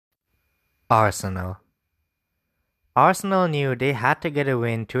Arsenal. Arsenal knew they had to get a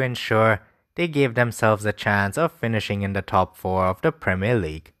win to ensure they gave themselves a chance of finishing in the top 4 of the Premier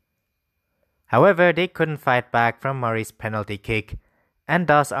League. However, they couldn't fight back from Murray's penalty kick and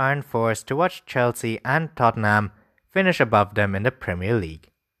thus aren't forced to watch Chelsea and Tottenham finish above them in the Premier League.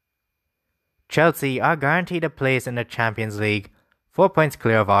 Chelsea are guaranteed a place in the Champions League, 4 points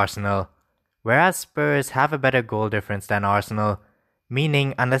clear of Arsenal, whereas Spurs have a better goal difference than Arsenal,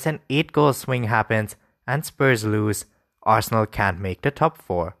 meaning unless an 8-goal swing happens and Spurs lose, Arsenal can't make the top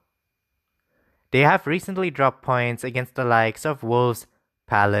 4. They have recently dropped points against the likes of Wolves,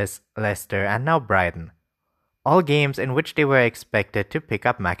 Palace, Leicester and now Brighton, all games in which they were expected to pick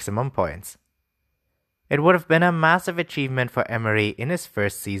up maximum points. It would have been a massive achievement for Emery in his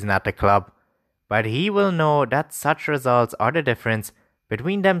first season at the club, but he will know that such results are the difference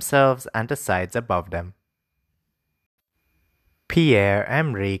between themselves and the sides above them.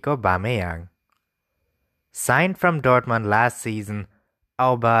 Pierre-Emerick Aubameyang. Signed from Dortmund last season,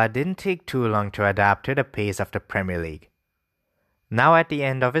 Auba didn't take too long to adapt to the pace of the Premier League. Now at the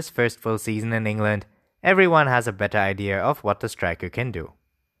end of his first full season in England, everyone has a better idea of what the striker can do.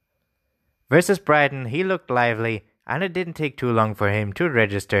 Versus Brighton, he looked lively, and it didn't take too long for him to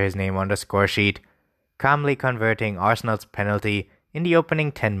register his name on the score sheet, calmly converting Arsenal's penalty in the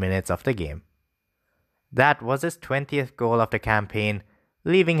opening 10 minutes of the game. That was his 20th goal of the campaign,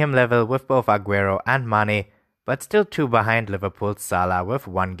 leaving him level with both Aguero and Mane, but still 2 behind Liverpool's Salah with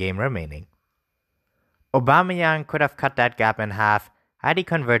 1 game remaining. Aubameyang could have cut that gap in half had he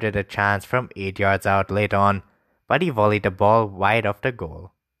converted a chance from 8 yards out late on, but he volleyed the ball wide of the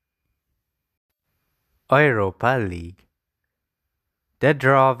goal. Europa League. The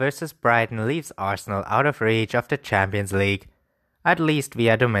draw versus Brighton leaves Arsenal out of reach of the Champions League, at least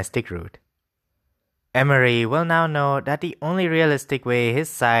via domestic route. Emery will now know that the only realistic way his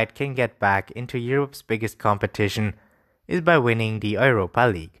side can get back into Europe's biggest competition is by winning the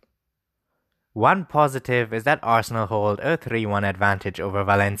Europa League. One positive is that Arsenal hold a 3-1 advantage over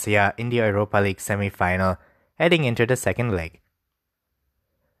Valencia in the Europa League semi-final heading into the second leg.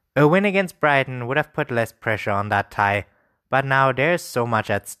 A win against Brighton would have put less pressure on that tie, but now there's so much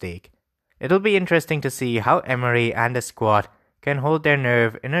at stake. It'll be interesting to see how Emery and the squad can hold their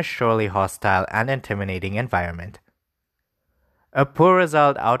nerve in a surely hostile and intimidating environment. A poor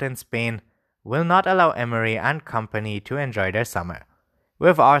result out in Spain will not allow Emery and company to enjoy their summer,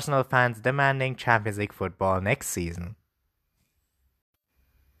 with Arsenal fans demanding Champions League football next season.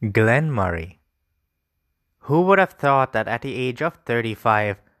 Glenn Murray. Who would have thought that at the age of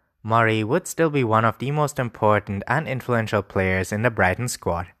 35, Murray would still be one of the most important and influential players in the Brighton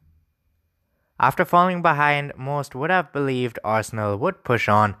squad? After falling behind, most would have believed Arsenal would push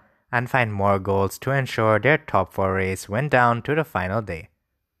on and find more goals to ensure their top 4 race went down to the final day.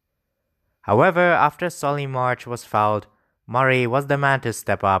 However, after Solly March was fouled, Murray was the man to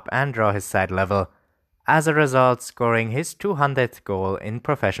step up and draw his side level, as a result scoring his 200th goal in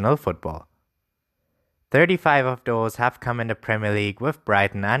professional football. 35 of those have come in the Premier League with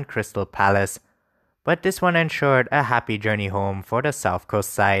Brighton and Crystal Palace, but this one ensured a happy journey home for the South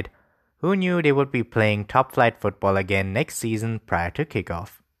Coast side, who knew they would be playing top-flight football again next season prior to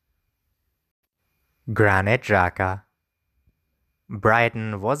kickoff. Granit Xhaka.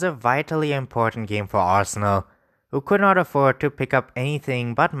 Brighton was a vitally important game for Arsenal, who could not afford to pick up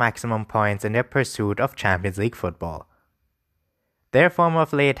anything but maximum points in their pursuit of Champions League football. Their form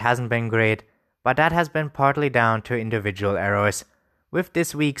of late hasn't been great, but that has been partly down to individual errors, with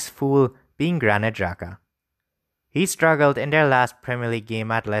this week's fool being Granit Xhaka. He struggled in their last Premier League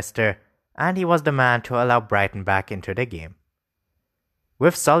game at Leicester, and he was the man to allow Brighton back into the game.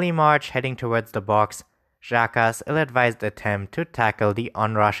 With Solly March heading towards the box, Xhaka's ill-advised attempt to tackle the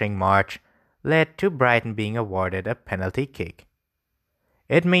onrushing March led to Brighton being awarded a penalty kick.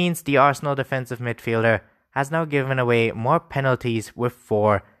 It means the Arsenal defensive midfielder has now given away more penalties with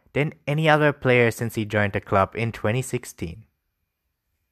 4 than any other player since he joined the club in 2016.